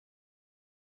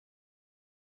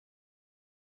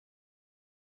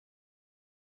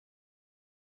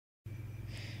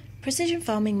Precision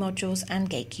Farming Modules and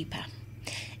Gatekeeper.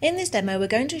 In this demo, we're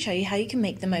going to show you how you can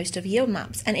make the most of yield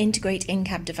maps and integrate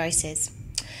incab devices.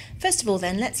 First of all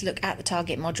then, let's look at the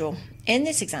target module. In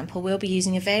this example, we'll be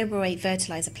using a variable rate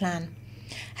fertilizer plan.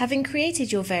 Having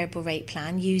created your variable rate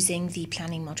plan using the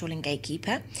planning module in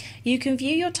Gatekeeper, you can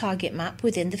view your target map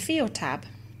within the Field tab.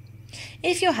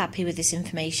 If you're happy with this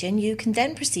information, you can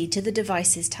then proceed to the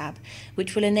Devices tab,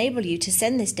 which will enable you to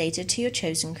send this data to your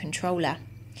chosen controller.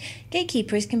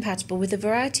 Gatekeeper is compatible with a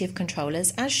variety of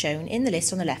controllers as shown in the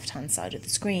list on the left-hand side of the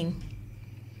screen.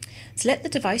 Select the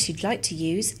device you'd like to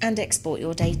use and export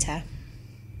your data.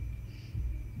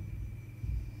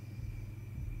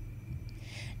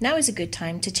 Now is a good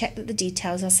time to check that the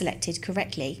details are selected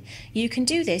correctly. You can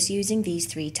do this using these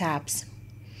three tabs.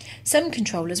 Some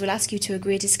controllers will ask you to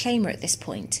agree a disclaimer at this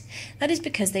point. That is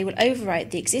because they will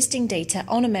overwrite the existing data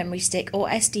on a memory stick or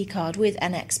SD card with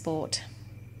an export.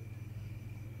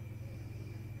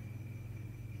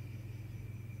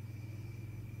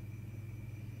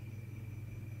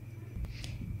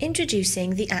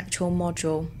 Introducing the actual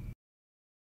module.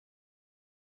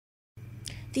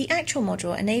 The actual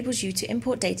module enables you to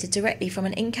import data directly from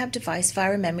an incab device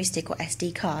via a memory stick or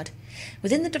SD card.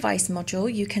 Within the device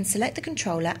module, you can select the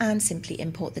controller and simply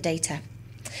import the data.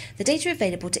 The data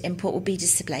available to import will be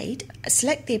displayed.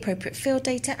 Select the appropriate field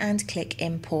data and click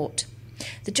Import.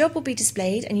 The job will be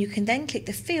displayed and you can then click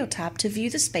the Field tab to view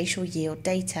the spatial yield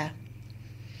data.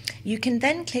 You can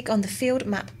then click on the Field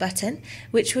Map button,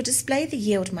 which will display the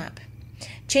yield map.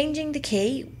 Changing the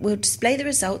key will display the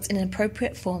results in an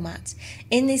appropriate format.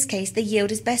 In this case, the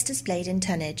yield is best displayed in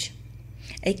tonnage.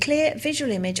 A clear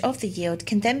visual image of the yield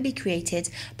can then be created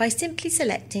by simply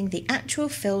selecting the Actual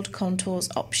Field Contours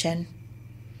option.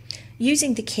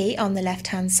 Using the key on the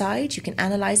left-hand side, you can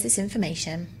analyse this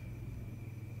information.